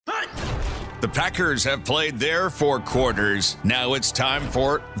The Packers have played their 4 quarters. Now it's time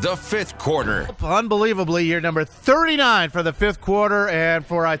for the 5th quarter. Unbelievably, year number 39 for the 5th quarter. And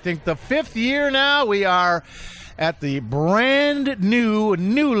for, I think, the 5th year now, we are at the brand new,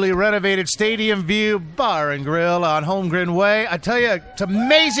 newly renovated Stadium View Bar and Grill on Holmgren Way. I tell you, it's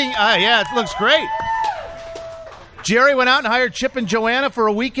amazing. Yeah, it looks great. Jerry went out and hired Chip and Joanna for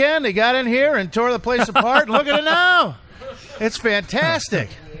a weekend. They got in here and tore the place apart. Look at it now. It's fantastic.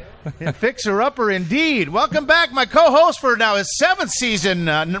 Fixer-upper indeed. Welcome back, my co-host for now his 7th season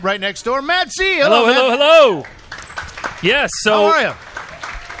right next door, Matt Z. Hello. Yes, so... How are you?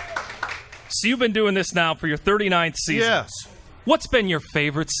 So you've been doing this now for your 39th season. Yes. What's been your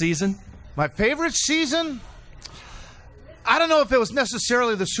favorite season? My favorite season? I don't know if it was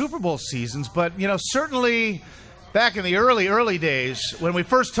necessarily the Super Bowl seasons, but, certainly back in the early days, when we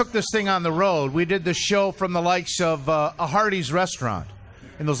first took this thing on the road, we did the show from the likes of a Hardee's restaurant.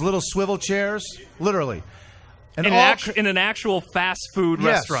 In those little swivel chairs, literally. In an actual fast food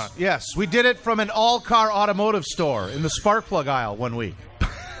restaurant. Yes, we did it from an all-car automotive store in the spark plug aisle one week.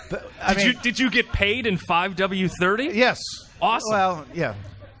 Did you get paid in 5W30? Yes. Awesome. Well, yeah,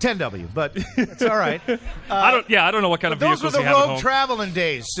 10W, but it's all right. I don't know what kind of vehicles you have at home. Those were the road traveling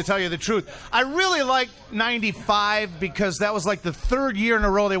days, to tell you the truth. I really liked 95 because that was like the 3rd year in a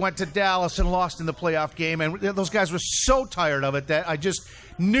row they went to Dallas and lost in the playoff game, and those guys were so tired of it that I just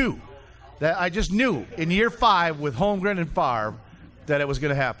knew in year 5 with Holmgren and Favre that it was going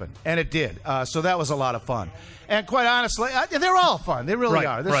to happen, and it did. So that was a lot of fun. And quite honestly, they're all fun. They really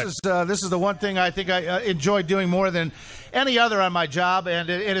are. This is the one thing I think I enjoy doing more than any other on my job, and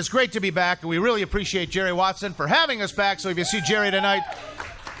it is great to be back. And we really appreciate Jerry Watson for having us back. So if you see Jerry tonight,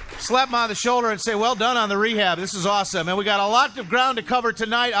 slap him on the shoulder and say, well done on the rehab. This is awesome. And we got a lot of ground to cover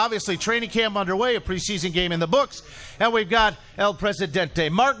tonight. Obviously, training camp underway, a preseason game in the books. And we've got El Presidente,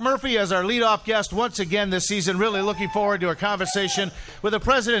 Mark Murphy, as our leadoff guest once again this season. Really looking forward to a conversation with the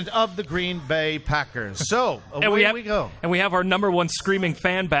president of the Green Bay Packers. So, away we go. And we have our number one screaming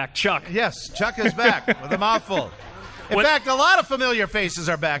fan back, Chuck. Yes, Chuck is back with a mouthful. In fact, a lot of familiar faces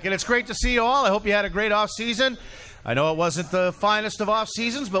are back, and it's great to see you all. I hope you had a great offseason. I know it wasn't the finest of off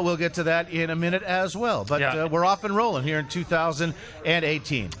seasons, but we'll get to that in a minute as well. But we're off and rolling here in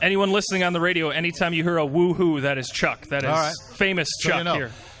 2018. Anyone listening on the radio, anytime you hear a woo-hoo, that is Chuck. That is famous Chuck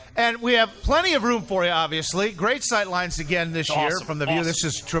here. And we have plenty of room for you, obviously. Great sight lines again this year from the View. This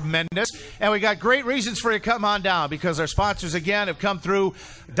is tremendous. And we got great reasons for you to come on down because our sponsors, again, have come through.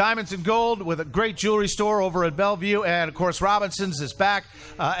 Diamonds and Gold with a great jewelry store over at Bellevue. And, of course, Robinson's is back.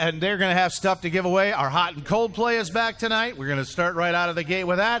 And they're going to have stuff to give away. Our Hot and Cold play is back tonight. We're going to start right out of the gate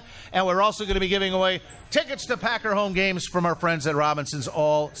with that. And we're also going to be giving away tickets to Packer home games from our friends at Robinson's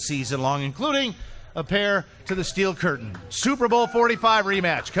all season long, including a pair to the Steel Curtain. Super Bowl 45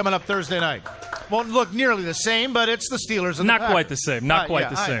 rematch coming up Thursday night. Won't look nearly the same, but it's the Steelers and the Packers. Not quite the same. Not quite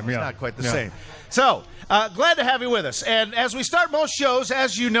the same. It's not quite the same. So, glad to have you with us. And as we start most shows,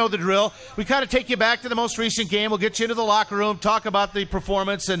 as you know the drill, we kind of take you back to the most recent game. We'll get you into the locker room, talk about the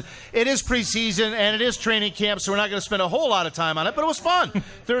performance. And it is preseason, and it is training camp, so we're not going to spend a whole lot of time on it. But it was fun.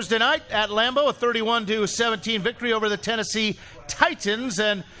 Thursday night at Lambeau, a 31-17 victory over the Tennessee Titans.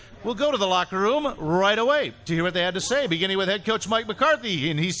 And we'll go to the locker room right away to hear what they had to say, beginning with head coach Mike McCarthy.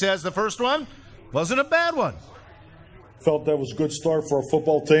 And he says the first one wasn't a bad one. Felt that was a good start for our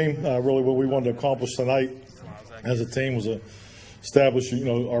football team. Really what we wanted to accomplish tonight as a team was establish,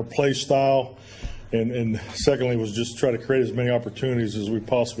 our play style. And secondly was just try to create as many opportunities as we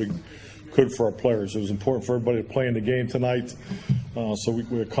possibly could for our players. It was important for everybody to play in the game tonight. So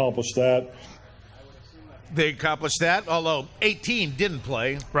we accomplished that. They accomplished that, although 18 didn't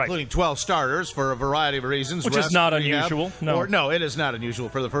play, including 12 starters for a variety of reasons. Which is not unusual. No, it is not unusual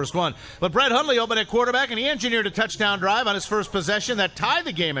for the first one. But Brett Hundley opened at quarterback, and he engineered a touchdown drive on his first possession that tied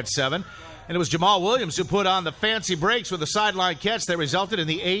the game at 7. And it was Jamal Williams who put on the fancy brakes with a sideline catch that resulted in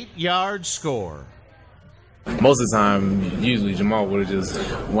the 8-yard score. Most of the time, usually Jamal would have just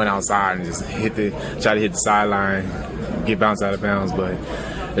went outside and just try to hit the sideline, get bounced out of bounds, but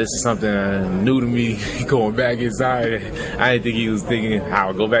this is something new to me, going back inside. I didn't think he was thinking how I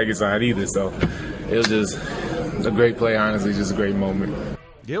would go back inside either, so it was just a great play, honestly, just a great moment.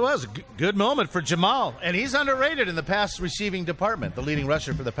 It was a good moment for Jamal, and he's underrated in the pass receiving department, the leading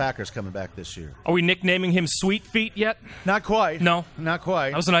rusher for the Packers coming back this year. Are we nicknaming him Sweet Feet yet? Not quite. No. Not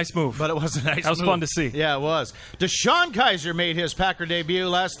quite. That was a nice move. But it was a nice move. That was fun to see. Yeah, it was. DeShone Kizer made his Packer debut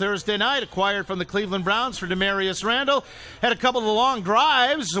last Thursday night, acquired from the Cleveland Browns for Demarius Randall. Had a couple of long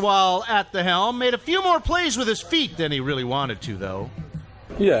drives while at the helm. Made a few more plays with his feet than he really wanted to, though.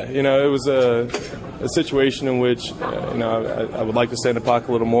 Yeah, it was a situation in which, I would like to stay in the pocket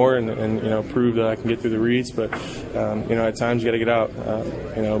a little more and prove that I can get through the reads. But, at times you got to get out.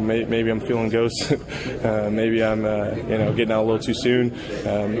 Maybe I'm feeling ghosts. Maybe I'm, getting out a little too soon.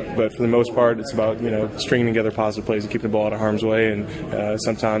 But for the most part, it's about, stringing together positive plays and keeping the ball out of harm's way, and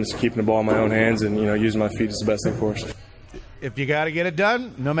sometimes keeping the ball in my own hands and, using my feet is the best thing for us. If you got to get it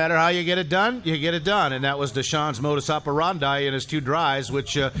done, no matter how you get it done, you get it done. And that was Deshaun's modus operandi in his 2 drives,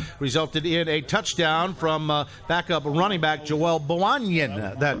 which resulted in a touchdown from backup running back Joel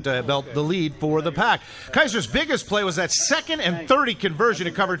Bowanyan that built the lead for the Pack. Kaiser's biggest play was that 2nd and 30 conversion.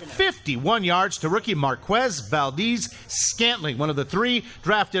 It covered 51 yards to rookie Marquez Valdes-Scantling, one of the 3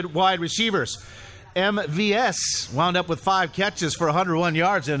 drafted wide receivers. MVS wound up with 5 catches for 101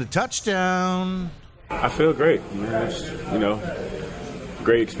 yards and a touchdown. I feel great.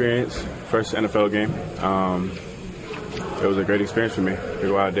 Great experience. First NFL game. It was a great experience for me to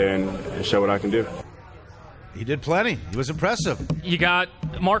go out there and show what I can do. He did plenty. He was impressive. You got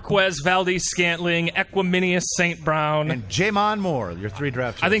Marquez Valdes-Scantling, Equiminius St. Brown. And Jamon Moore, your 3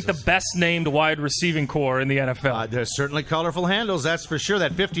 draft choices. I think the best named wide receiving core in the NFL. There's certainly colorful handles, that's for sure.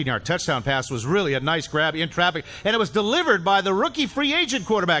 That 15-yard touchdown pass was really a nice grab in traffic, and it was delivered by the rookie free agent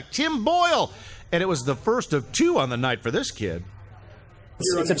quarterback, Tim Boyle. And it was the first of 2 on the night for this kid.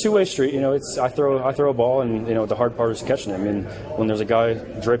 It's a two-way street. I throw a ball, and the hard part is catching it. When there's a guy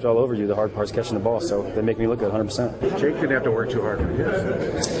draped all over you, the hard part is catching the ball. So they make me look good, 100%. Jake didn't have to work too hard for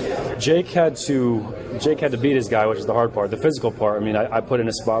you. Jake had to beat his guy, which is the hard part. The physical part, I put in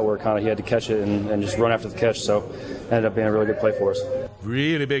a spot where he had to catch it and just run after the catch. So it ended up being a really good play for us.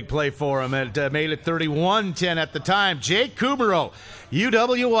 Really big play for him. It made it 31-10 at the time. Jake Kumerow,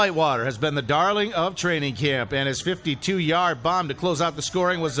 UW-Whitewater, has been the darling of training camp, and his 52-yard bomb to close out the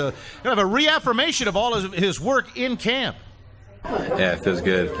scoring was a reaffirmation of all of his work in camp. Yeah, it feels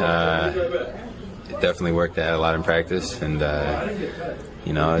good. It definitely worked. I had a lot in practice, and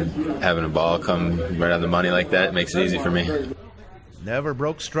having a ball come right on the money like that makes it easy for me. Never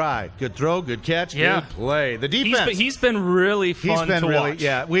broke stride. Good throw, good catch, good play. The defense. He's been really fun to watch.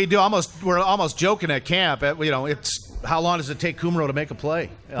 Yeah, we're almost joking at camp. It's how long does it take Kumerow to make a play?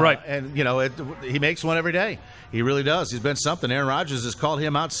 Right. And he makes one every day. He really does. He's been something. Aaron Rodgers has called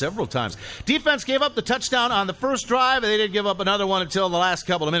him out several times. Defense gave up the touchdown on the first drive, and they didn't give up another one until the last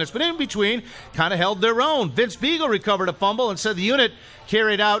couple of minutes. But in between, kind of held their own. Vince Beagle recovered a fumble and said the unit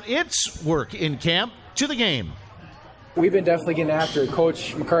carried out its work in camp to the game. We've been definitely getting after it.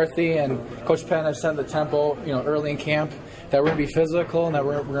 Coach McCarthy and Coach Penn have set the tempo, early in camp, that we're going to be physical and that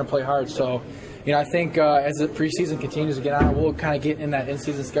we're going to play hard. So, I think as the preseason continues to get on, we'll kind of get in that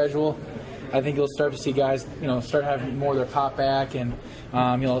in-season schedule. I think you'll start to see guys, start having more of their pop back and,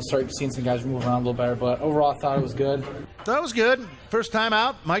 start seeing some guys move around a little better. But overall, I thought it was good. That was good. First time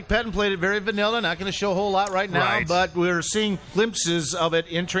out. Mike Pettin played it very vanilla. Not going to show a whole lot right now, but we're seeing glimpses of it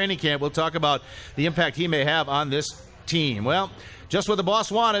in training camp. We'll talk about the impact he may have on this team. Well, just what the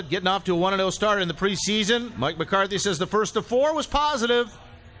boss wanted, getting off to a 1-0 start in the preseason. Mike McCarthy says the first of 4 was positive.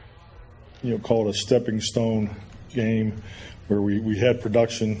 Call it a stepping stone game where we had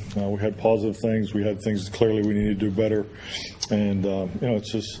production, we had positive things, we had things clearly we needed to do better, and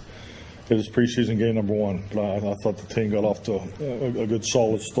it was preseason game number 1. But I thought the team got off to a good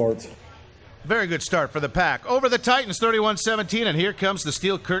solid start. Very good start for the Pack. Over the Titans, 31-17, and here comes the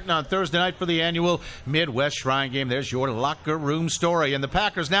steel curtain on Thursday night for the annual Midwest Shrine Game. There's your locker room story. And the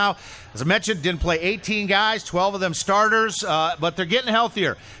Packers now, as I mentioned, didn't play 18 guys, 12 of them starters, but they're getting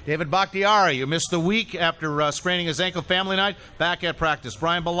healthier. David Bakhtiari, who missed the week after spraining his ankle family night, back at practice.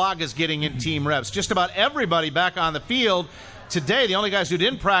 Brian Balaga's getting in team reps. Just about everybody back on the field today. The only guys who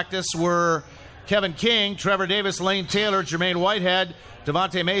didn't practice were Kevin King, Trevor Davis, Lane Taylor, Jermaine Whitehead,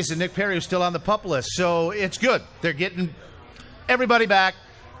 Devontae Mason, Nick Perry, who's still on the PUP list. So it's good. They're getting everybody back.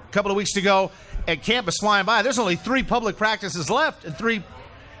 A couple of weeks to go, and camp is flying by. There's only 3 public practices left and 3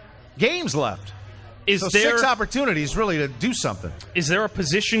 games left. So 6 opportunities really to do something. Is there a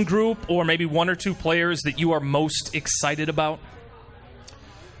position group or maybe 1 or 2 players that you are most excited about?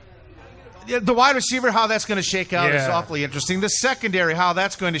 The wide receiver, how that's going to shake out is awfully interesting. The secondary, how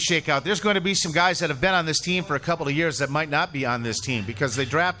that's going to shake out. There's going to be some guys that have been on this team for a couple of years that might not be on this team because they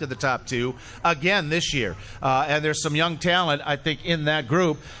drafted the top 2 again this year. And there's some young talent, I think, in that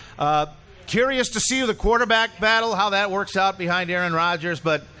group. Curious to see the quarterback battle, how that works out behind Aaron Rodgers.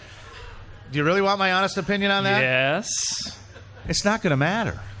 But do you really want my honest opinion on that? Yes. It's not going to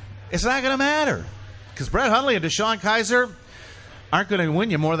matter. It's not going to matter. Because Brett Hundley and DeShone Kizer aren't going to win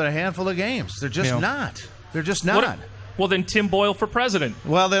you more than a handful of games. They're just not. They're just not. Well, then Tim Boyle for president.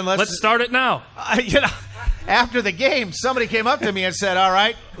 Well, then let's start it now. after the game, somebody came up to me and said, all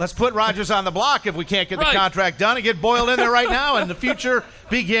right, let's put Rodgers on the block if we can't get the contract done and get Boyle in there right now, and the future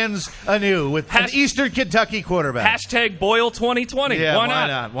begins anew with an Eastern Kentucky quarterback. Hashtag Boyle 2020. Yeah, why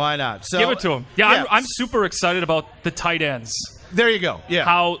not? Why not? So, give it to him. Yeah. I'm super excited about the tight ends. There you go. Yeah.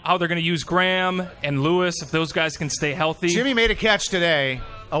 How they're going to use Graham and Lewis if those guys can stay healthy. Jimmy made a catch today,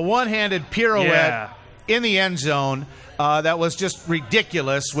 a one-handed pirouette in the end zone that was just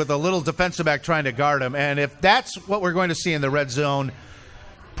ridiculous with a little defensive back trying to guard him. And if that's what we're going to see in the red zone,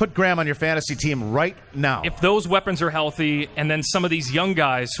 put Graham on your fantasy team right now. If those weapons are healthy, and then some of these young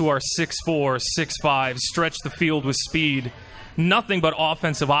guys who are 6'4", 6'5", stretch the field with speed, nothing but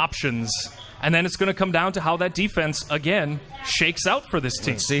offensive options. And then it's going to come down to how that defense, again, shakes out for this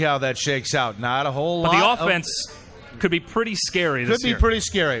team. Let's see how that shakes out. Not a whole lot. But the offense could be pretty scary this year. Could be pretty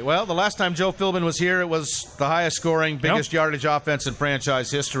scary. Well, the last time Joe Philbin was here, it was the highest scoring, biggest yardage offense in franchise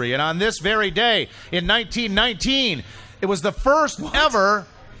history. And on this very day, in 1919, it was the first ever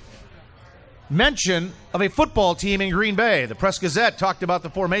mention of a football team in Green Bay. The Press-Gazette talked about the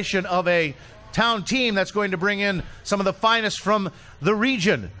formation of a town team that's going to bring in some of the finest from the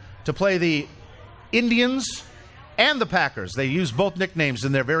region to play the Indians and the Packers. They used both nicknames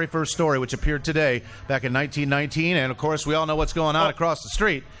in their very first story, which appeared today back in 1919. And, of course, we all know what's going on across the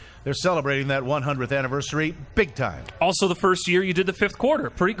street. They're celebrating that 100th anniversary big time. Also, the first year you did the fifth quarter.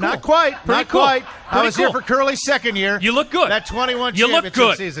 Pretty cool. Not quite. Pretty cool. I was here for Curly's second year. You look good. That 21 you championship look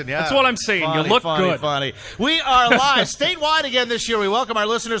good. season. Yeah. That's what I'm saying. Funny, you look funny, good. Funny. We are live statewide again this year. We welcome our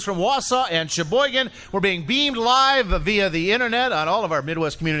listeners from Wausau and Sheboygan. We're being beamed live via the internet on all of our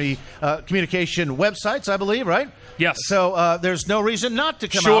Midwest communication websites, I believe, right? Yes. So there's no reason not to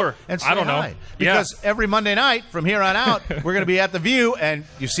come out and say I don't know. hi. Because every Monday night from here on out, we're going to be at the View, and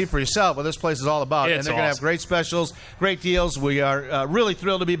you see for yourself what this place is all about. It's and they're going to have great specials, great deals. We are really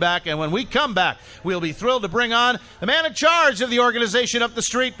thrilled to be back. And when we come back, we'll be thrilled to bring on the man in charge of the organization up the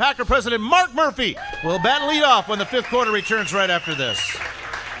street, Packer President Mark Murphy. We'll bat lead off when the fifth quarter returns right after this.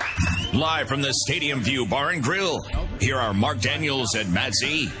 Live from the Stadium View Bar and Grill, here are Mark Daniels and Matt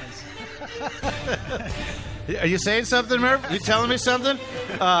Z. Are you saying something, Murph? You telling me something?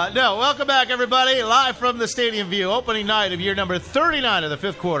 No. Welcome back, everybody. Live from the Stadium View, opening night of year number 39 of the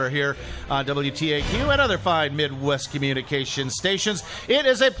fifth quarter here on WTAQ and other fine Midwest communication stations. It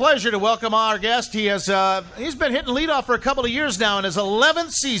is a pleasure to welcome our guest. He's been hitting leadoff for a couple of years now in his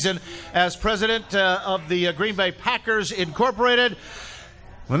 11th season as president of the Green Bay Packers Incorporated.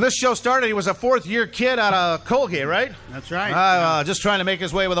 When this show started, he was a fourth-year kid out of Colgate, right? That's right. Just trying to make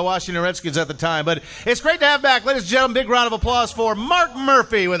his way with the Washington Redskins at the time. But it's great to have back, ladies and gentlemen, big round of applause for Mark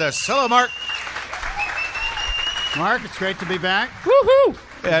Murphy with us. Hello, Mark. Mark, it's great to be back. Woohoo!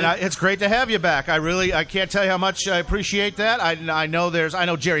 And it's great to have you back. I can't tell you how much I appreciate that. I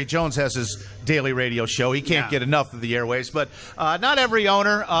know Jerry Jones has his daily radio show. He can't get enough of the airways, but not every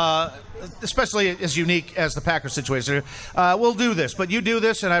owner, especially as unique as the Packers situation, will do this. But you do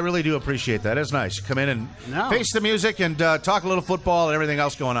this, and I really do appreciate that. It's nice. Come in and face the music and talk a little football and everything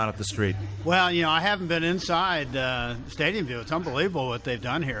else going on at the street. Well, I haven't been inside Stadium View. It's unbelievable what they've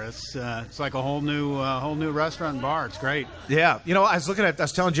done here. It's like a whole new restaurant and bar. It's great. Yeah. I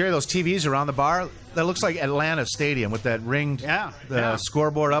was telling Jerry, those TVs around the bar, that looks like Atlanta Stadium with that ringed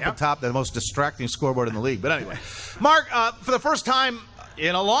scoreboard up at top, the most distracting scoreboard in the league. But anyway, Mark, for the first time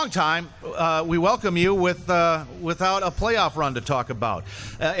in a long time, we welcome you without a playoff run to talk about.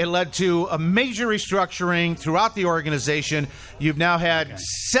 It led to a major restructuring throughout the organization. You've now had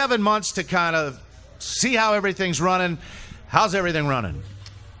 7 months to kind of see how everything's running. How's everything running?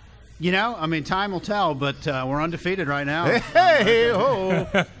 Time will tell, but we're undefeated right now.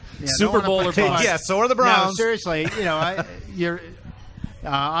 Hey-ho! Super Bowl or bust. Yeah, so are the Browns. No, seriously,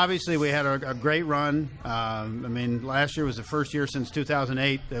 obviously we had a great run. Last year was the first year since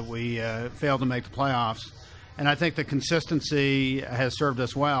 2008 that we failed to make the playoffs, and I think the consistency has served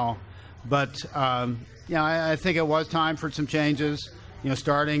us well. But I think it was time for some changes.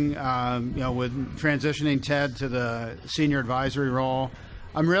 Starting with transitioning Ted to the senior advisory role.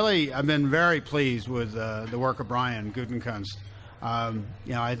 I've been very pleased with the work of Brian Gutekunst. I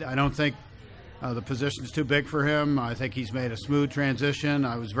don't think the position's too big for him. I think he's made a smooth transition.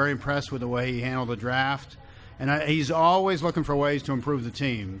 I was very impressed with the way he handled the draft, and he's always looking for ways to improve the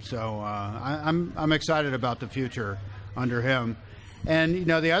team. So I'm excited about the future under him. And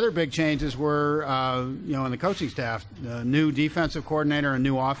the other big changes were in the coaching staff, the new defensive coordinator and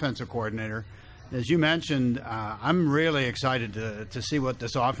new offensive coordinator. As you mentioned, I'm really excited to see what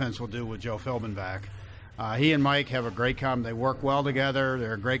this offense will do with Joe Philbin back. He and Mike have a great they work well together.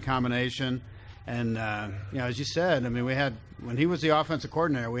 They're a great combination. And as you said, I mean, when he was the offensive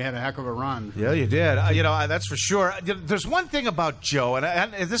coordinator, we had a heck of a run. Yeah, you did. That's for sure. There's one thing about Joe,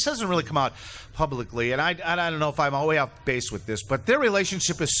 and this hasn't really come out publicly, and I don't know if I'm all the way off base with this, but their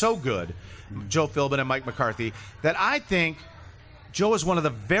relationship is so good, Joe Philbin and Mike McCarthy, that I think Joe is one of the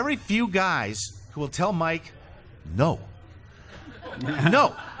very few guys who will tell Mike, no.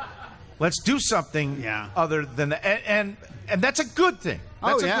 No. Let's do something other than that. And that's a good thing.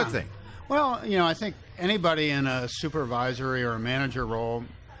 That's a good thing. Well, I think anybody in a supervisory or a management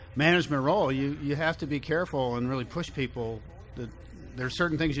role, you have to be careful and really push people. That there's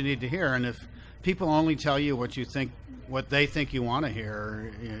certain things you need to hear, and if people only tell you what they think you want to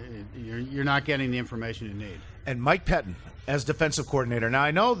hear, you're not getting the information you need. And Mike Pettine as defensive coordinator. Now,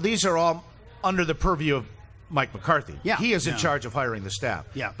 I know these are all under the purview of Mike McCarthy. Yeah. He is in charge of hiring the staff.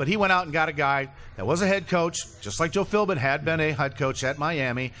 Yeah. But he went out and got a guy that was a head coach, just like Joe Philbin had been a head coach at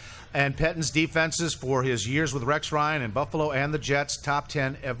Miami. And Pettine's defenses for his years with Rex Ryan and Buffalo and the Jets, top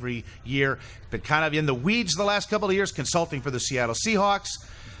 10 every year. Been kind of in the weeds the last couple of years, consulting for the Seattle Seahawks.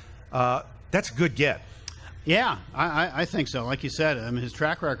 That's a good get. Yeah, I think so. Like you said, I mean, his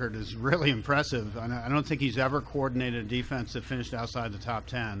track record is really impressive. I don't think he's ever coordinated a defense that finished outside the top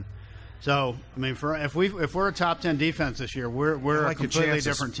 10. So, I mean, if we're a top 10 defense this year, we're a completely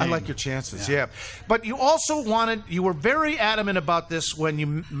different team. I like your chances, yeah. But you also you were very adamant about this when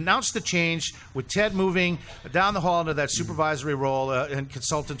you announced the change with Ted moving down the hall into that supervisory role and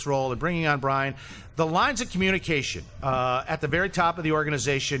consultant's role and bringing on Brian. The lines of communication at the very top of the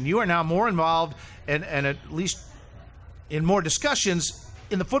organization, you are now more involved and at least in more discussions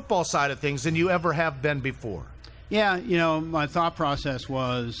in the football side of things than you ever have been before. Yeah, my thought process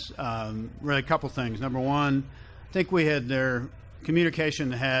was really a couple things. Number one, I think their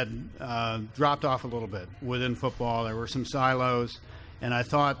communication had dropped off a little bit within football. There were some silos, and I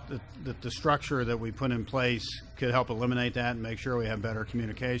thought that the structure that we put in place could help eliminate that and make sure we have better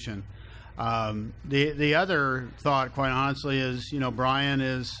communication. The other thought, quite honestly, is, Brian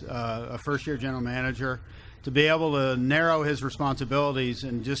is a first-year general manager. To be able to narrow his responsibilities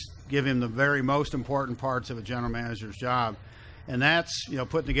and just give him the very most important parts of a general manager's job. And that's,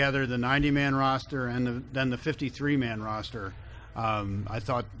 putting together the 90-man roster and then the 53-man roster, I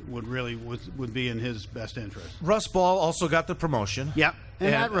thought would be in his best interest. Russ Ball also got the promotion. Yep.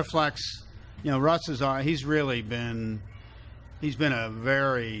 And that reflects, Russ he's been a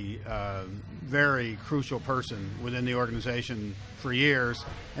very, very crucial person within the organization for years,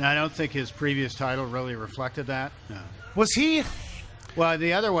 and I don't think his previous title really reflected that. No. Was he? Well,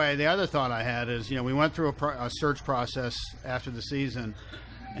 the other thought I had is, we went through a search process after the season,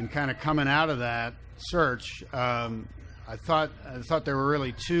 and kind of coming out of that search, I thought there were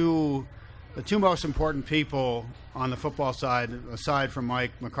really the two most important people on the football side, aside from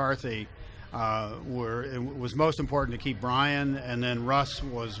Mike McCarthy. It was most important to keep Brian, and then Russ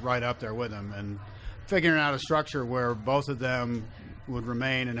was right up there with him. And figuring out a structure where both of them would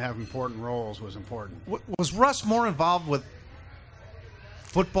remain and have important roles was important. Was Russ more involved with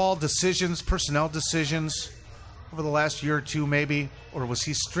football decisions, personnel decisions over the last year or two, maybe, or was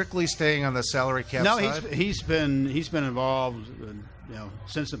he strictly staying on the salary cap side? No, he's been involved,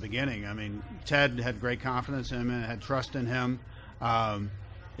 since the beginning. I mean, Ted had great confidence in him and had trust in him.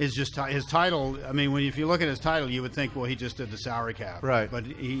 Is just his title. I mean, if you look at his title, you would think, well, he just did the salary cap, right? But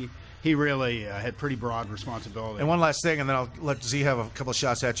he really had pretty broad responsibility. And one last thing, and then I'll let Z have a couple of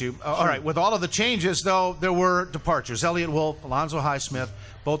shots at you. Sure. All right, with all of the changes, though, there were departures. Elliott Wolf, Alonzo Highsmith,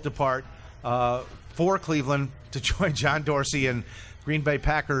 both depart for Cleveland to join John Dorsey and Green Bay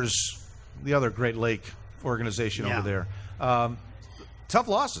Packers, the other Great Lake organization over there. Tough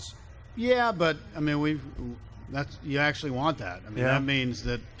losses. Yeah, but I mean, you actually want that. I mean, that means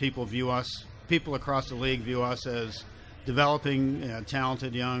that people across the league view us as developing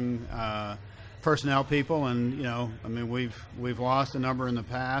talented young personnel people, and I mean, we've lost a number in the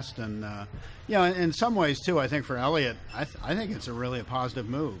past, and in some ways too. I think for Elliott, I think it's a positive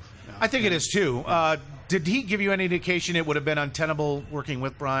move. I think it is too. Did he give you any indication it would have been untenable working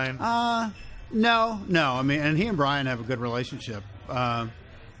with Brian? No. I mean, and he and Brian have a good relationship.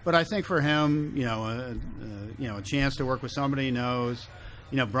 But I think for him, a chance to work with somebody he knows.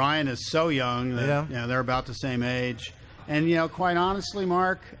 Brian is so young that they're about the same age. And quite honestly,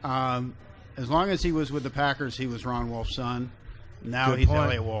 Mark, as long as he was with the Packers, he was Ron Wolf's son. Now he's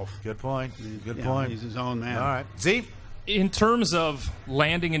Elliott Wolf. Good point. Good point. He's his own man. All right, Z. In terms of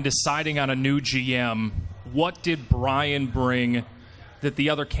landing and deciding on a new GM, what did Brian bring that the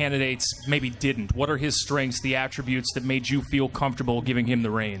other candidates maybe didn't? What are his strengths, the attributes that made you feel comfortable giving him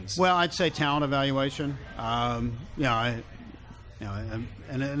the reins? Well, I'd say talent evaluation.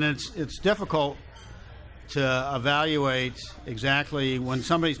 and it's difficult to evaluate exactly when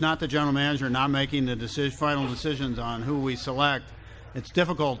somebody's not the general manager, not making the final decisions on who we select. It's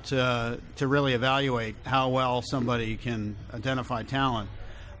difficult to really evaluate how well somebody can identify talent.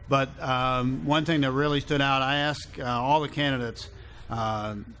 But one thing that really stood out, I asked all the candidates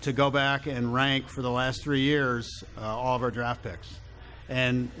to go back and rank for the last 3 years all of our draft picks.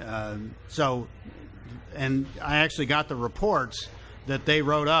 And and I actually got the reports that they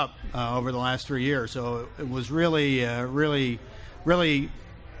wrote up over the last 3 years. So it was really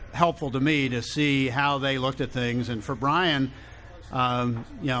helpful to me to see how they looked at things. And for Brian,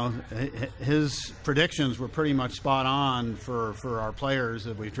 his predictions were pretty much spot on for our players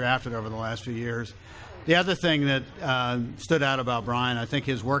that we've drafted over the last few years. The other thing that stood out about Brian, I think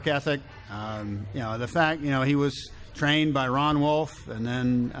his work ethic, the fact, he was trained by Ron Wolf and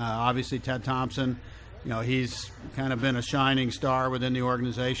then obviously Ted Thompson. He's kind of been a shining star within the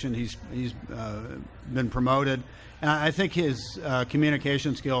organization. He's been promoted. And I think his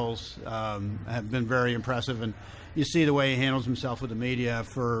communication skills have been very impressive. And you see the way he handles himself with the media.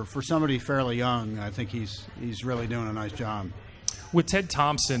 For somebody fairly young, I think he's really doing a nice job. With Ted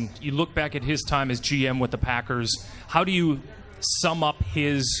Thompson, you look back at his time as GM with the Packers. How do you sum up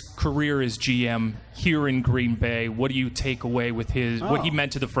his career as GM here in Green Bay? What do you take away with what he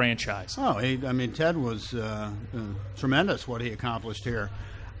meant to the franchise? Ted was tremendous what he accomplished here.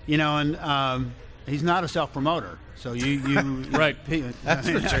 And he's not a self-promoter, so you right. That's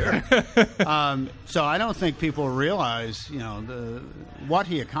for sure. So I don't think people realize, what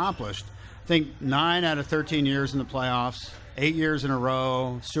he accomplished. I think 9 out of 13 years in the playoffs, 8 years in a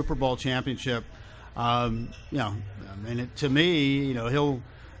row, Super Bowl championship. To me,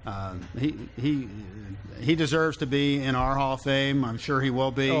 he deserves to be in our Hall of Fame. I'm sure he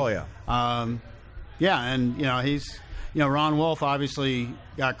will be. Oh yeah. He's Ron Wolf obviously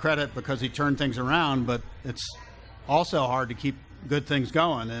got credit because he turned things around, but it's also hard to keep good things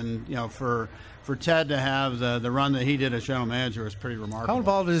going. And for Ted to have the run that he did as general manager was pretty remarkable. How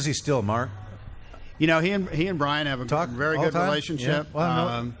involved is he still, Mark? He and Brian have a very good relationship.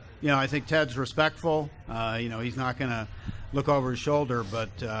 Yeah. Well, I think Ted's respectful. He's not going to look over his shoulder, but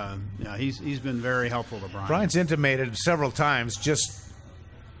he's been very helpful to Brian. Brian's intimated several times just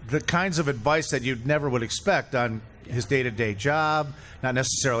the kinds of advice that you never would expect on his day-to-day job, not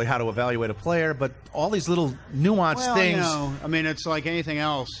necessarily how to evaluate a player, but all these little nuanced things. It's like anything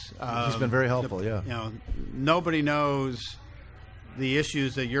else. He's been very helpful, Nobody knows the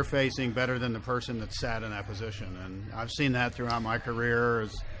issues that you're facing better than the person that's sat in that position. And I've seen that throughout my career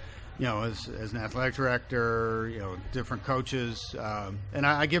as an athletic director, different coaches. And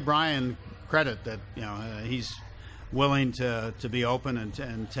I give Brian credit that, he's willing to be open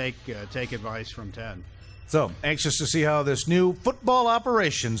and take advice from Ted. So, anxious to see how this new football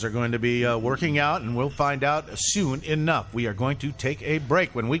operations are going to be working out, and we'll find out soon enough. We are going to take a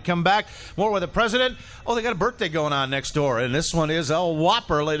break. When we come back, more with the president. Oh, they got a birthday going on next door, and this one is a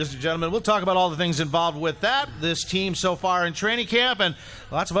whopper, ladies and gentlemen. We'll talk about all the things involved with that, this team so far in training camp, and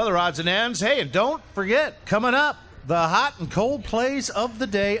lots of other odds and ends. Hey, and don't forget, coming up, the hot and cold plays of the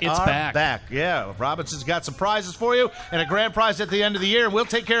day are back. Yeah, Robinson's got some prizes for you and a grand prize at the end of the year. And we'll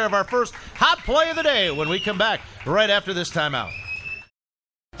take care of our first hot play of the day when we come back right after this timeout.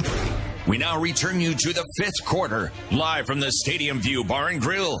 We now return you to the fifth quarter, live from the Stadium View Bar and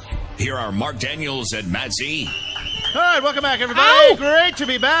Grill. Here are Mark Daniels and Matt Z. All right, welcome back, everybody. Ow! Great to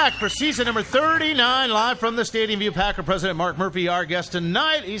be back for season number 39, live from the Stadium View. Packer President Mark Murphy, our guest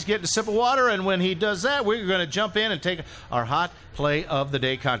tonight. He's getting a sip of water, and when he does that, we're going to jump in and take our hot play of the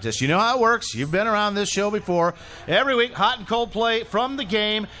day contest. You know how it works. You've been around this show before. Every week, hot and cold play from the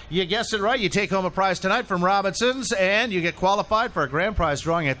game. You guessed it right. You take home a prize tonight from Robinson's, and you get qualified for a grand prize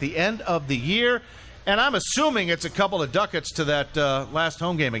drawing at the end of the year. And I'm assuming it's a couple of ducats to that last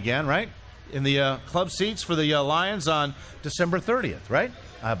home game again, right? In the club seats for the Lions on December 30th, right?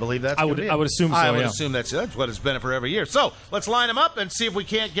 I believe that's I would assume so. I would assume that's what it's been for every year. So let's line them up and see if we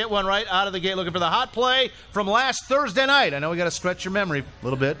can't get one right out of the gate. Looking for the hot play from last Thursday night. I know we got to stretch your memory a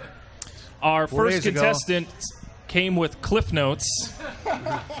little bit. Our first contestant came with Cliff Notes.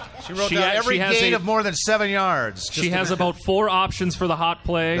 She wrote down every gain of more than 7 yards. She has about 4 options for the hot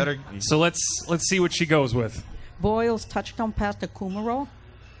play. So let's see what she goes with. Boyle's touchdown pass to Kumaro.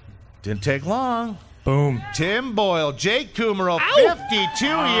 Didn't take long. Boom. Tim Boyle, Jake Kumaro, 52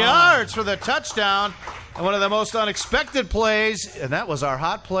 yards for the touchdown. And one of the most unexpected plays, and that was our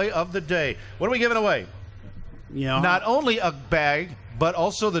hot play of the day. What are we giving away? Not only a bag, but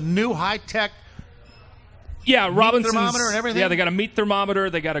also the new high-tech Yeah, Robinson's thermometer and everything? Yeah, they got a meat thermometer.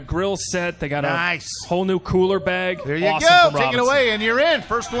 They got a grill set. They got a whole new cooler bag. There you Awesome go. from Take it Robinson. away, and you're in.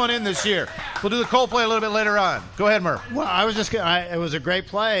 First one in this year. We'll do the Coldplay a little bit later on. Go ahead, Murph. Well, I was just it was a great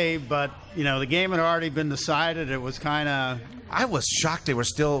play, but the game had already been decided. It was kind of. I was shocked they were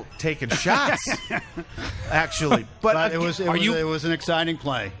still taking shots. Actually, but it was an exciting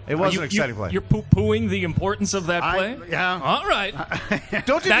play. It was an exciting play. You're poo-pooing the importance of that play? Yeah. All right.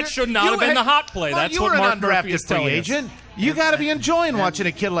 Don't that should not have been the hot play. That's you what were Mark an Murphy is undrafted telling free us. agent. You got to be enjoying watching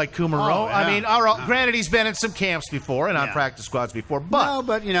a kid like Kumaro. Oh, yeah. I mean, granted, he's been in some camps before and on practice squads before,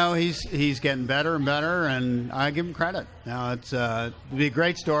 but he's getting better and better, and I give him credit. It'll be a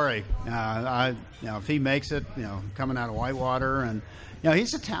great story. If he makes it, coming out of Whitewater, and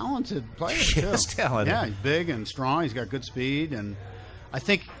he's a talented player too. He's talented. Yeah, he's big and strong. He's got good speed, and I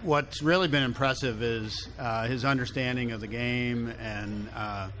think what's really been impressive is his understanding of the game, and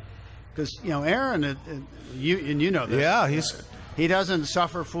because Aaron, you know this. Yeah, he doesn't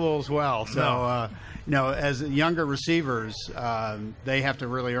suffer fools well. So as younger receivers, they have to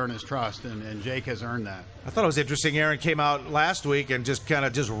really earn his trust, and Jake has earned that. I thought it was interesting. Aaron came out last week and just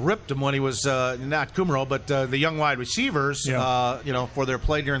ripped him when he was not Kumaro, but the young wide receivers, for their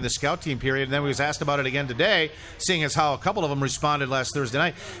play during the scout team period. And then he was asked about it again today, seeing as how a couple of them responded last Thursday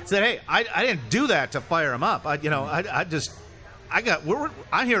night. Said, "Hey, I didn't do that to fire him up. I'm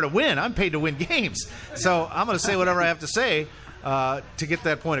here to win. I'm paid to win games. So I'm going to say whatever I have to say to get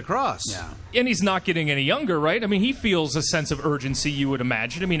that point across." Yeah. And he's not getting any younger, right? I mean, he feels a sense of urgency, you would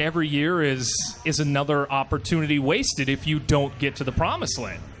imagine. I mean, every year is another opportunity wasted if you don't get to the promised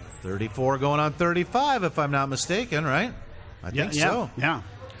land. 34 going on 35, if I'm not mistaken, right? I think so. Yeah.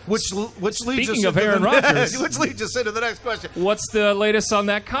 Which leads Speaking us of Aaron Rodgers, which leads us into the next question. What's the latest on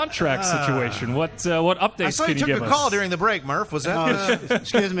that contract situation? What updates I saw can you you took give a us? call during the break, Murph. Was that?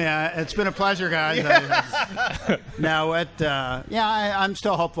 Excuse me. It's been a pleasure, guys. I'm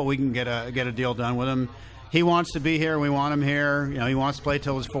still hopeful we can get a deal done with him. He wants to be here. We want him here. He wants to play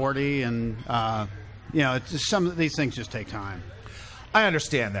till he's 40, and it's just, some of these things just take time. I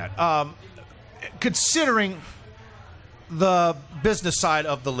understand that. Considering the business side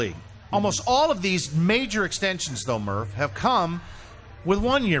of the league, almost all of these major extensions, though, Murph, have come with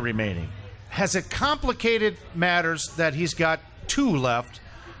 1 year remaining. Has it complicated matters that he's got 2 left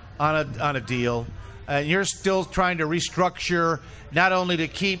on a deal, and you're still trying to restructure not only to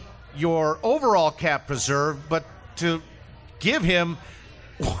keep your overall cap preserved, but to give him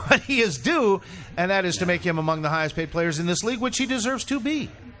what he is due, and that is to make him among the highest paid players in this league, which he deserves to be.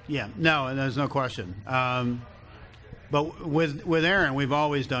 Yeah, no, there's no question. But with Aaron, we've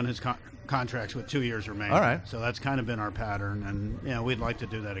always done his contracts with 2 years remaining. All right. So that's kind of been our pattern, and we'd like to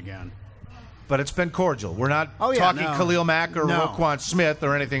do that again. But it's been cordial. We're not talking Khalil Mack or Roquan Smith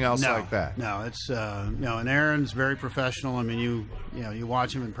or anything else like that. No, it's and Aaron's very professional. I mean, you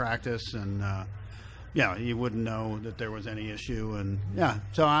watch him in practice, and you wouldn't know that there was any issue, and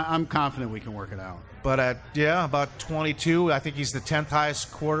so I'm confident we can work it out. But at about 22, I think he's the 10th highest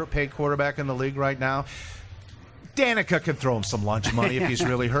paid quarterback in the league right now. Danica can throw him some lunch money if he's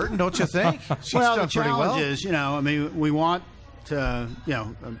really hurting, don't you think? She's well, done the pretty well. challenge is, we want to,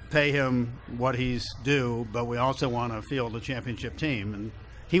 pay him what he's due, but we also want to field a championship team, and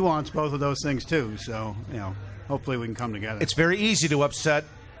he wants both of those things too. So, hopefully we can come together. It's very easy to upset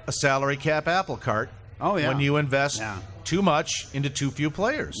a salary cap apple cart when you invest too much into too few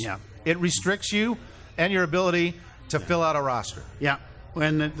players. Yeah. It restricts you and your ability to fill out a roster. Yeah.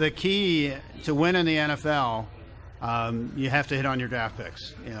 When the key to win in the NFL, you have to hit on your draft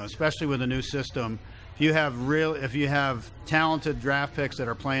picks. Especially with the new system. If you have talented draft picks that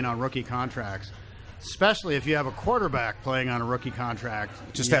are playing on rookie contracts, especially if you have a quarterback playing on a rookie contract.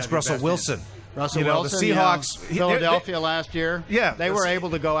 Just ask Russell Wilson. Russell Wilson, the Seahawks, Philadelphia last year. Yeah, they were able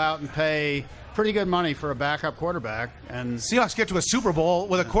to go out and pay pretty good money for a backup quarterback, and Seahawks get to a Super Bowl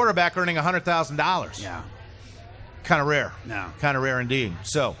with a quarterback earning $100,000. Yeah, kind of rare. No, kind of rare indeed.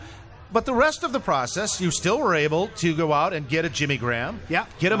 So. But the rest of the process, you still were able to go out and get a Jimmy Graham,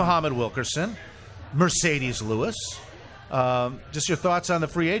 get a Muhammad Wilkerson, Mercedes Lewis. Just your thoughts on the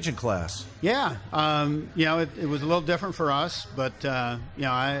free agent class? Yeah, it was a little different for us, but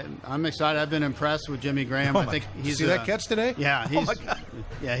I'm excited. I've been impressed with Jimmy Graham. I think he's see that catch today? Yeah, oh my God.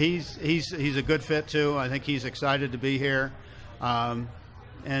 Yeah, he's a good fit too. I think he's excited to be here, and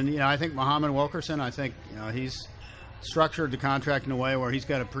I think Muhammad Wilkerson. I think he's structured the contract in a way where he's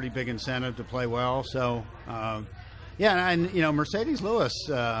got a pretty big incentive to play well. So, and Mercedes Lewis.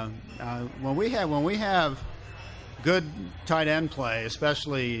 When we have good tight end play,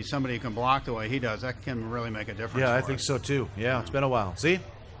 especially somebody who can block the way he does, that can really make a difference. Yeah, I for think us. so too. Yeah, it's been a while. See?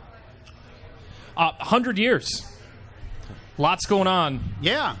 100 years. Lots going on.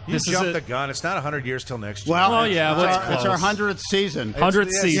 Yeah. You jumped the gun. It's not 100 years till next year. Well, yeah, it's our 100th season. 100th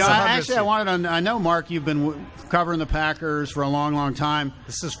season. I know, Mark, you've been covering the Packers for a long, long time.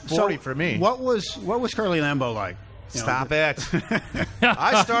 This is 40 for me. What was Curly Lambeau like? Stop it.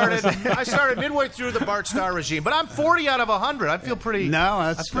 I started midway through the Bart Starr regime, but I'm 40 out of 100. I feel pretty.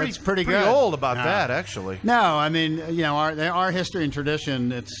 No, that's pretty good. Pretty old about that, actually. No, I mean, our history and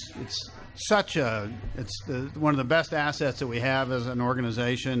tradition. It's one of the best assets that we have as an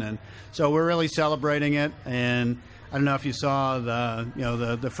organization, and so we're really celebrating it. And I don't know if you saw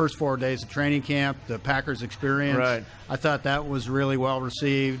the first 4 days of training camp, the Packers experience. Right. I thought that was really well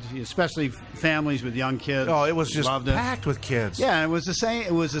received, especially families with young kids. Oh, it was just loved it. packed with kids. Yeah, it was the same.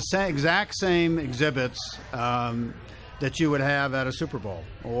 It was the exact same exhibits that you would have at a Super Bowl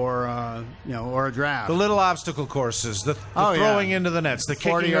or a draft. The little obstacle courses, the throwing into the nets, the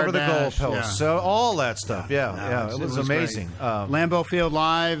kicking over the goalposts, so all that stuff. It was amazing. Lambeau Field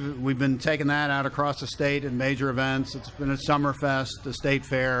Live, we've been taking that out across the state at major events. It's been at Summerfest, the State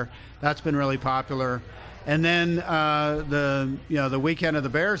Fair. That's been really popular. And then the weekend of the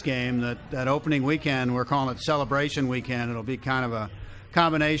Bears game, that opening weekend, we're calling it Celebration Weekend. It'll be kind of a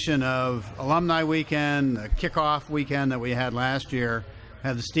combination of alumni weekend, the kickoff weekend that we had last year,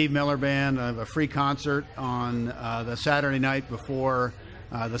 had the Steve Miller Band, a free concert on the Saturday night before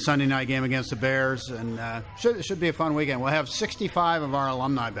the Sunday night game against the Bears, and it should be a fun weekend. We'll have 65 of our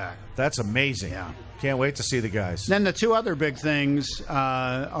alumni back. That's amazing. Yeah. Can't wait to see the guys. Then the two other big things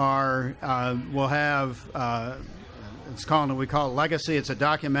are we'll have we call it Legacy. It's a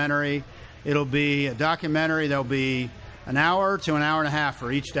documentary. It'll be a documentary. There'll be an hour to an hour and a half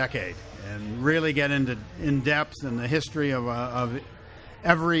for each decade, and really get in depth in the history of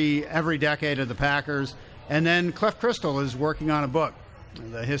every decade of the Packers. And then Cliff Crystal is working on a book,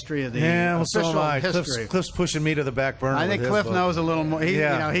 the history of the official history. Cliff's pushing me to the back burner. I think Cliff knows a little more. He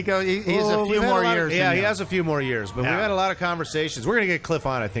has a few more years. Yeah, he has a few more years, but we've had a lot of conversations. We're going to get Cliff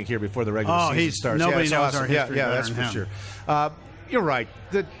on, I think, here before the regular season starts. Nobody knows our history. Yeah, that's for sure. You're right.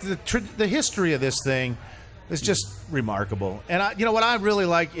 The history of this thing is just remarkable. And what I really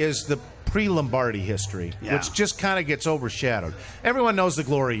like is the pre-Lombardi history, which just kind of gets overshadowed. Everyone knows the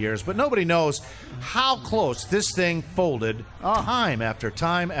glory years, but nobody knows how close this thing folded time after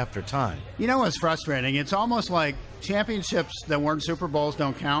time after time. You know what's frustrating? It's almost like championships that weren't Super Bowls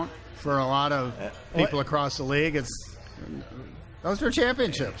don't count for a lot of people across the league. Those were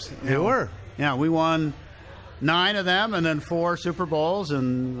championships. They were. Yeah, we won 9 of them and then 4 Super Bowls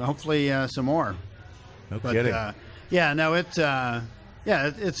and hopefully some more. No kidding.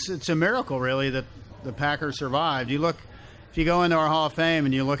 It's a miracle, really, that the Packers survived. If you go into our Hall of Fame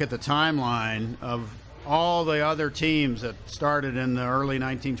and you look at the timeline of all the other teams that started in the early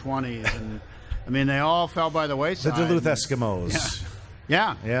 1920s, and I mean, they all fell by the wayside. The Duluth Eskimos.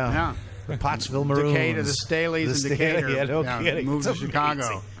 Yeah. The Pottsville Maroons. Decatur, the Staleys in Decatur. Yeah, no kidding. Moved to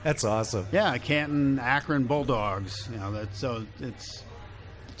Chicago. That's awesome. Yeah, Canton, Akron Bulldogs.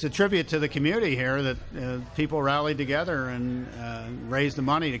 It's a tribute to the community here that people rallied together and raised the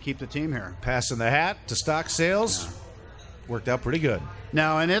money to keep the team here. Passing the hat to stock sales worked out pretty good.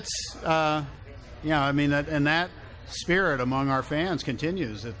 No, and it's that spirit among our fans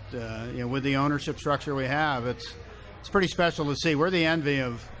continues. With the ownership structure we have, it's pretty special to see. We're the envy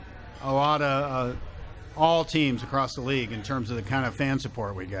of a lot of all teams across the league in terms of the kind of fan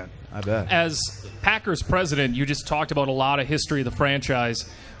support we get. I bet. As Packers president, you just talked about a lot of history of the franchise.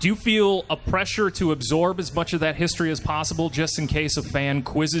 Do you feel a pressure to absorb as much of that history as possible just in case a fan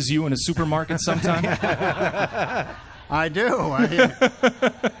quizzes you in a supermarket sometime? I do.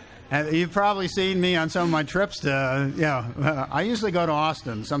 You've probably seen me on some of my trips to, I usually go to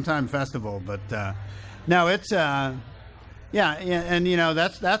Austin, sometime festival, but no, it's... that's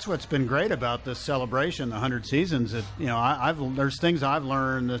what's been great about this celebration, the 100 seasons. That there's things I've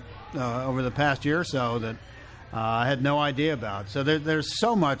learned that, over the past year or so that I had no idea about. So there's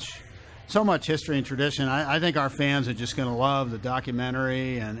so much history and tradition. I think our fans are just going to love the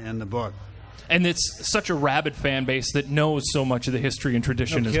documentary and the book. And it's such a rabid fan base that knows so much of the history and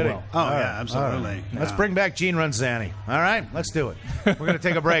tradition as well. Oh, yeah, absolutely. Right. Let's bring back Gene Ranzani. All right, let's do it. We're going to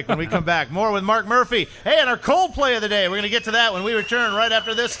take a break. When we come back, more with Mark Murphy. Hey, and our Coldplay of the day. We're going to get to that when we return right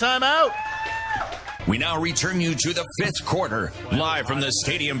after this timeout. We now return you to the 5th quarter, live from the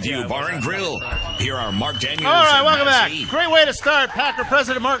Stadium View Bar and Grill. Here are Mark Daniels. All right, and welcome Matt back. Z. Great way to start. Packer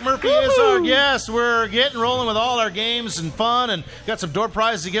President Mark Murphy is our guest. We're getting rolling with all our games and fun, and got some door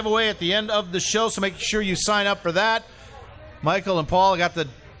prizes to give away at the end of the show, so make sure you sign up for that. Michael and Paul got the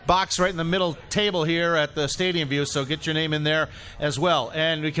box right in the middle table here at the Stadium View, so get your name in there as well.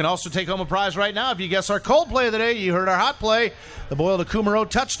 And we can also take home a prize right now if you guess our cold play of the day. You heard our hot play, the Boyle to Kumaro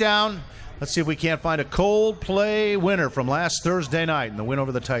touchdown. Let's see if we can't find a cold play winner from last Thursday night in the win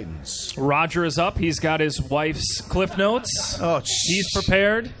over the Titans. Roger is up. He's got his wife's Cliff Notes. Oh, he's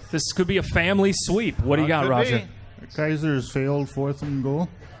prepared. This could be a family sweep. What do you got, Roger? Kaiser's failed 4th and goal.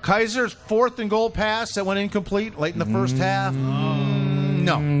 Kaiser's 4th and goal pass that went incomplete late in the first half.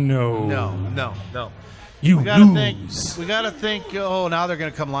 No. You we gotta lose. We got to think. Oh, now they're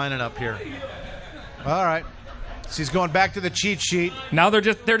going to come lining up here. All right. So he's going back to the cheat sheet. Now they're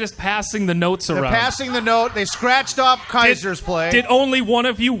just passing the notes around. They're passing the note. They scratched off Kaiser's play. Did only one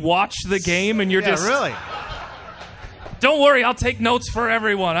of you watch the game and you're just... really? Don't worry, I'll take notes for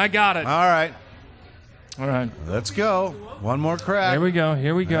everyone. I got it. All right. Let's go. One more crack. Here we go. All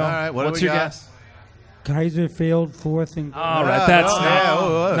right. What's do we your got? guess? Kaiser failed 4th and goal. All right, that's still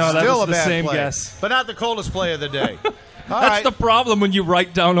that was a the bad same play. guess. But not the coldest play of the day. That's the problem when you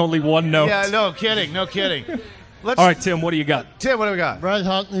write down only one note. Yeah, no kidding. All right, Tim, what do you got? Tim, what do we got? Brett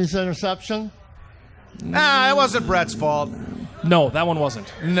Huntley's interception. Nah, it wasn't Brett's fault. No, that one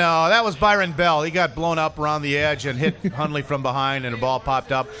wasn't. No, that was Byron Bell. He got blown up around the edge and hit Hundley from behind, and a ball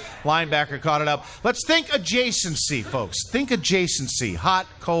popped up. Linebacker caught it up. Let's think adjacency, folks. Think adjacency. Hot,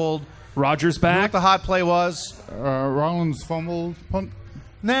 cold. Rogers You know back. what the hot play was? Rollins fumbled punt.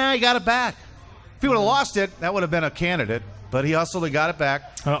 Nah, he got it back. If he would have lost it, that would have been a candidate. But he hustled and got it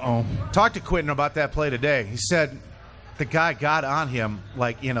back. Uh-oh. Talked to Quentin about that play today. He said the guy got on him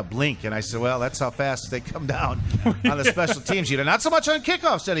like in a blink. And I said, well, that's how fast they come down on the special teams unit. Not so much on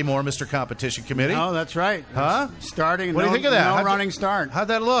kickoffs anymore, Mr. Competition Committee. No, that's right. Huh? Starting. What do you think of that? No running start. How'd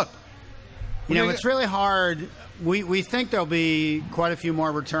that look? It's really hard. We think there'll be quite a few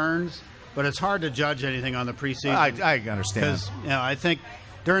more returns, but it's hard to judge anything on the preseason. I understand. Because I think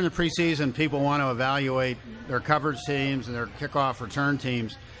during the preseason, people want to evaluate their coverage teams and their kickoff return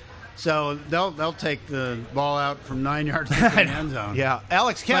teams. So they'll take the ball out from 9 yards to the end zone. Yeah,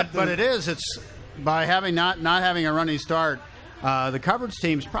 Alex Kemp. But it's by having not having a running start. The coverage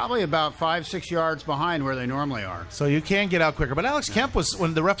team's probably about 5-6 yards behind where they normally are. So you can get out quicker. But Alex Kemp was,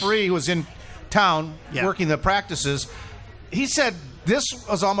 when the referee was in town working the practices, he said this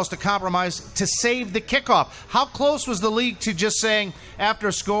was almost a compromise to save the kickoff. How close was the league to just saying, after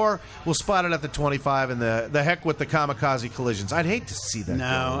a score, we'll spot it at the 25 and the heck with the kamikaze collisions? I'd hate to see that.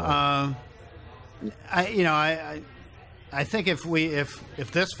 No. I think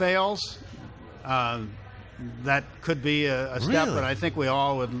if this fails, that could be a step. Really? But I think we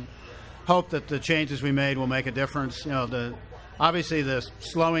all would hope that the changes we made will make a difference. Obviously the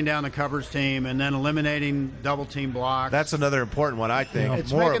slowing down the coverage team and then eliminating double team blocks. That's another important one, I think.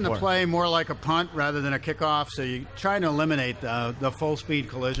 It's making the play more like a punt rather than a kickoff, so you're trying to eliminate the full-speed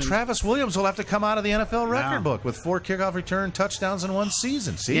collision. Travis Williams will have to come out of the NFL record book with 4 kickoff return touchdowns in one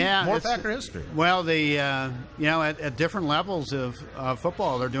season. See? More Packer history. Well, at different levels of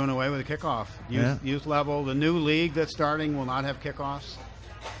football, they're doing away with the kickoff. Youth level, the new league that's starting will not have kickoffs.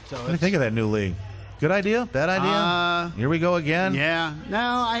 So What do you think of that new league? Good idea? Bad idea? Here we go again? Yeah.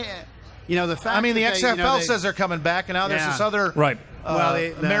 No, the fact the that XFL says they're coming back, and now there's this other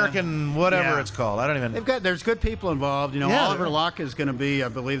American whatever it's called. I don't even. There's good people involved. Oliver Luck is going to be, I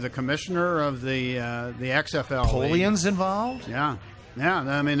believe, the commissioner of the XFL. Polian's involved. Yeah.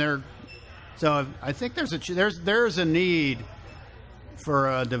 I mean, they're. So I think there's a need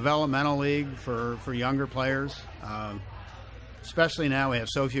for a developmental league for younger players. Especially now we have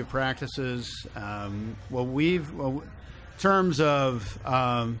so few practices. In terms of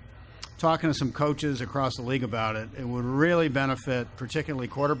talking to some coaches across the league about it, it would really benefit particularly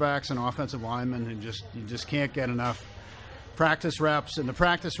quarterbacks and offensive linemen who you just can't get enough practice reps, and the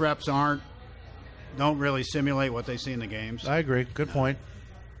practice reps don't really simulate what they see in the games. I agree. Good point.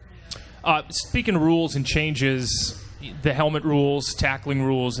 Speaking of rules and changes, the helmet rules, tackling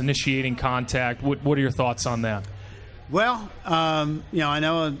rules, initiating contact, what are your thoughts on that? Well, I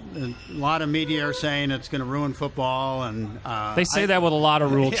know a lot of media are saying it's going to ruin football, and they say that with a lot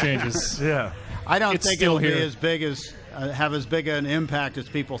of rule changes. Yeah, I don't think it'll be as big as have as big an impact as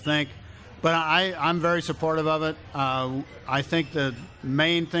people think, but I'm very supportive of it. I think the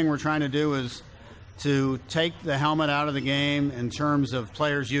main thing we're trying to do is to take the helmet out of the game in terms of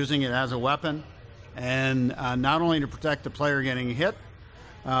players using it as a weapon, and not only to protect the player getting hit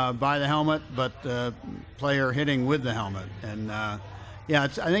by the helmet, but the player hitting with the helmet. And I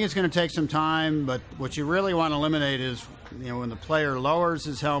think it's going to take some time, but what you really want to eliminate is when the player lowers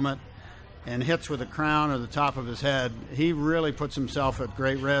his helmet and hits with the crown or the top of his head, he really puts himself at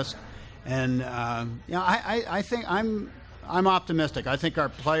great risk. And I think I'm optimistic. I think our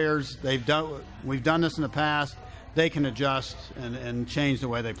players, we've done this in the past. They can adjust and change the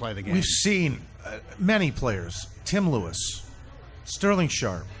way they play the game. We've seen many players: Tim Lewis, Sterling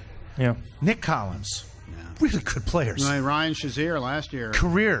Sharp, Nick Collins, really good players. Ryan Shazier last year.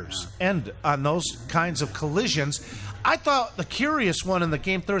 Careers end on those kinds of collisions. I thought the curious one in the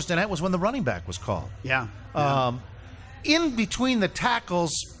game Thursday night was when the running back was called. Yeah. In between the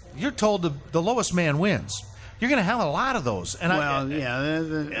tackles, you're told the lowest man wins. You're going to have a lot of those. And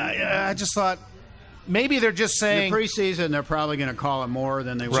I just thought maybe they're just saying the preseason they're probably going to call it more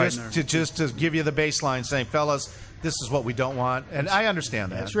than they would. Just to give you the baseline, saying, fellas, this is what we don't want. And I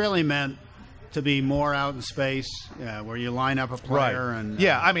understand that. It's really meant to be more out in space, where you line up a player and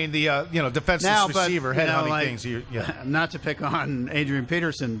I mean the defenseless receiver headhunting things. Not to pick on Adrian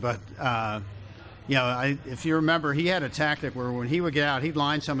Peterson, but if you remember, he had a tactic where when he would get out, he'd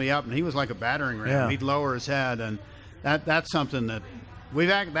line somebody up, and he was like a battering ram. Yeah. He'd lower his head, and that's something that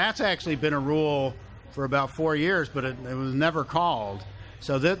that's actually been a rule for about 4 years, but it was never called.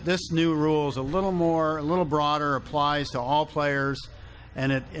 So this new rule is a little broader, applies to all players.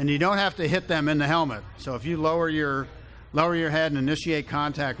 And you don't have to hit them in the helmet. So if you lower your head and initiate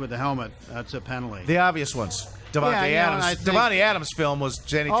contact with the helmet, that's a penalty. The obvious ones. Devontae Adams. Devontae Adams' film was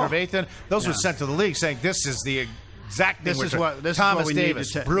Jenny Trevathan. Those were sent to the league saying this is the exact thing. Thomas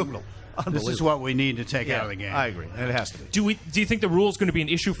Davis. Brutal. This is what we need to take out of the game. I agree. And it has to be. Do you think the rule is going to be an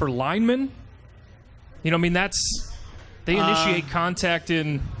issue for linemen? They initiate contact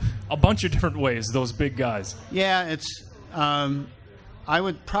in a bunch of different ways, those big guys. Yeah, it's I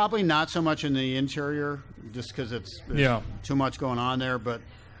would probably not so much in the interior, just because there's too much going on there. But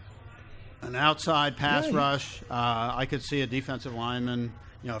an outside pass rush, I could see a defensive lineman.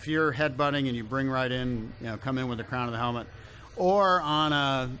 If you're headbutting and you bring right in, come in with the crown of the helmet, or on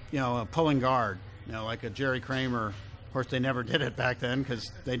a pulling guard, like a Jerry Kramer. Of course, they never did it back then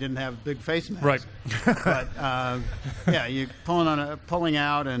because they didn't have big face masks. Right. But you pulling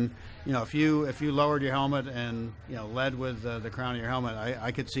out and. If you lowered your helmet and led with the crown of your helmet,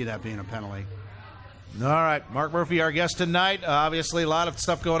 I could see that being a penalty. All right, Mark Murphy, our guest tonight. Obviously, a lot of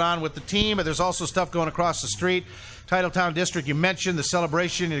stuff going on with the team, but there's also stuff going across the street. Titletown District, you mentioned the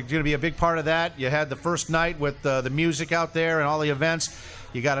celebration. It's going to be a big part of that. You had the first night with the music out there and all the events.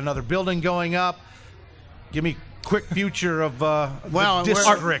 You got another building going up. Give me a quick future of the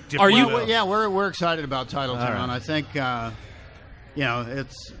district. We're excited about Titletown. Right. I think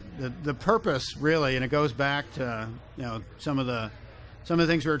it's. The purpose really, and it goes back to some of the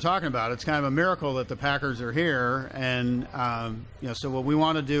things we were talking about. It's kind of a miracle that the Packers are here, and so what we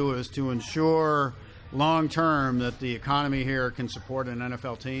want to do is to ensure long term that the economy here can support an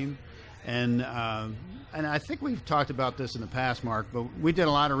NFL team, and I think we've talked about this in the past, Mark, but we did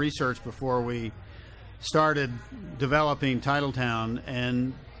a lot of research before we started developing Titletown,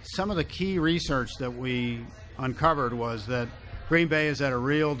 and some of the key research that we uncovered was that Green Bay is at a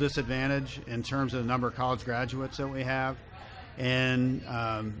real disadvantage in terms of the number of college graduates that we have. And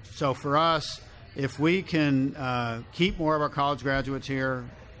so for us, if we can keep more of our college graduates here,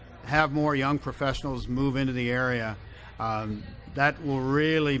 have more young professionals move into the area, that will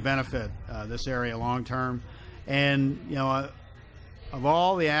really benefit this area long term. And, of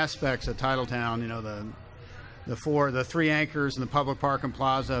all the aspects of Titletown, the three anchors and the public park and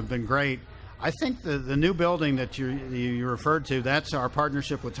plaza have been great. I think the new building that you referred to, that's our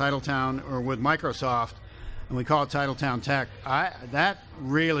partnership with Titletown or with Microsoft, and we call it Titletown Tech. That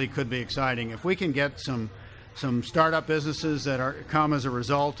really could be exciting. If we can get some startup businesses that come as a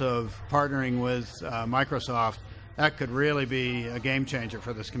result of partnering with Microsoft, that could really be a game changer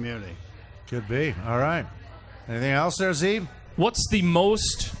for this community. Could be. All right. Anything else there, Zeeb? What's the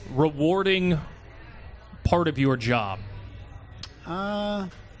most rewarding part of your job?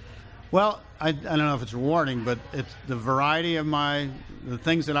 Well, I don't know if it's rewarding, but it's the variety of the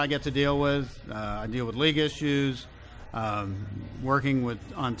things that I get to deal with. I deal with league issues, working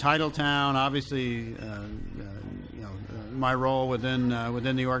on Titletown. Obviously, my role within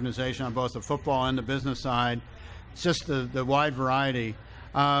the organization on both the football and the business side. It's just the wide variety.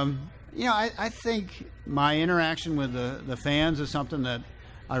 I think my interaction with the fans is something that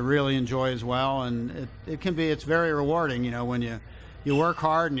I really enjoy as well, and it's very rewarding. When you work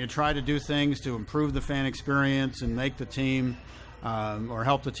hard and you try to do things to improve the fan experience and make the team or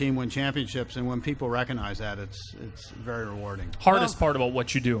help the team win championships, and when people recognize that, it's very rewarding. Hardest part about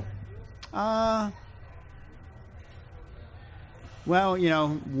what you do?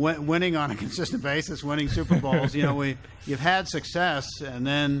 Winning on a consistent basis, winning Super Bowls. You've had success, and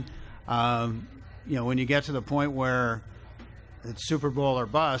then when you get to the point where it's Super Bowl or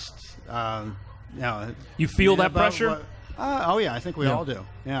bust, you feel that pressure. Oh yeah, I think we all do.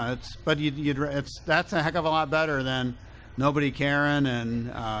 Yeah, that's a heck of a lot better than nobody caring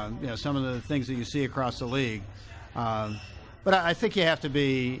and some of the things that you see across the league. But I think you have to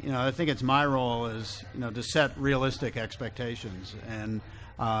be. I think it's my role is to set realistic expectations, and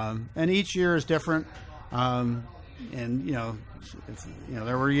each year is different. There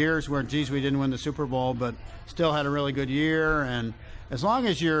were years where, we didn't win the Super Bowl, but still had a really good year. And as long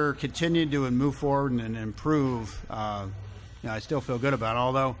as you're continuing to move forward and improve, I still feel good about it.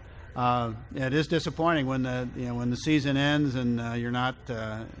 Although it is disappointing when the season ends and you're not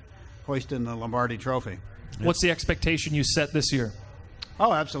hoisting the Lombardi Trophy. What's the expectation you set this year?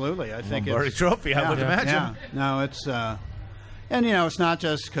 Oh, absolutely. I think Lombardi Trophy, I would imagine. Yeah. No, it's and it's not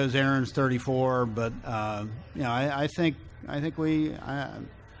just because Aaron's 34, but I think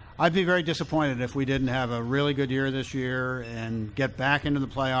I'd be very disappointed if we didn't have a really good year this year and get back into the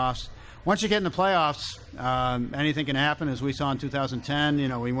playoffs. Once you get in the playoffs, anything can happen, as we saw in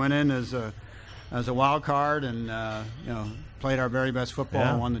 2010. We went in as a wild card and played our very best football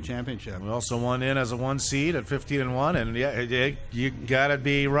and won the championship. We also won in as a 1 seed at 15-1, and you got to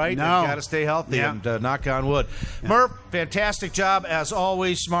be right. No. You got to stay healthy and knock on wood. Yeah. Murph, fantastic job as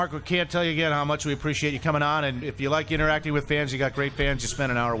always. Mark, we can't tell you again how much we appreciate you coming on. And if you like interacting with fans, you got great fans. You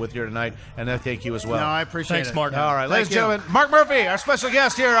spent an hour with here tonight, and I thank you as well. No, I appreciate it. Thanks, Mark. All right, ladies and gentlemen, Mark Murphy, our special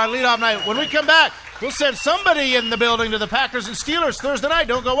guest here on Leadoff Night. When we come back, we'll send somebody in the building to the Packers and Steelers Thursday night.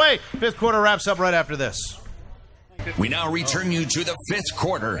 Don't go away. Fifth quarter wraps up right after this. We now return you to the fifth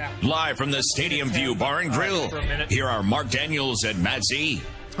quarter, live from the Stadium View Bar and Grill. Here are Mark Daniels and Matt Z.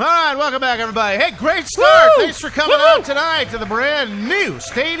 All right, welcome back, everybody. Hey, great start. Thanks for coming out tonight to the brand new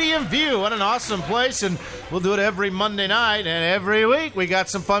Stadium View. What an awesome place, and we'll do it every Monday night, and every week we got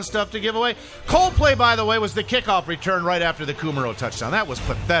some fun stuff to give away. Coldplay, by the way, was the kickoff return right after the Kumaro touchdown. That was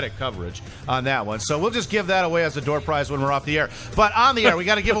pathetic coverage on that one, so we'll just give that away as a door prize when we're off the air. But on the air, we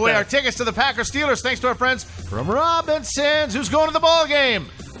got to give away our tickets to the Packers Steelers, thanks to our friends from Robinsons. Who's going to the ball game?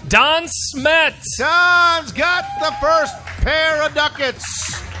 Don Smet. Don's got the first pair of ducats.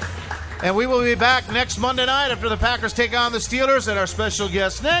 And we will be back next Monday night after the Packers take on the Steelers. And our special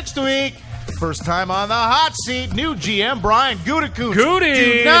guest next week, first time on the hot seat, new GM Brian Gutekunst.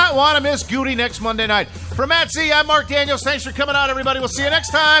 Goody! Do not want to miss Goody next Monday night. For Matt Z, I'm Mark Daniels. Thanks for coming out, everybody. We'll see you next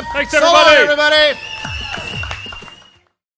time. Thanks, So everybody. long, everybody.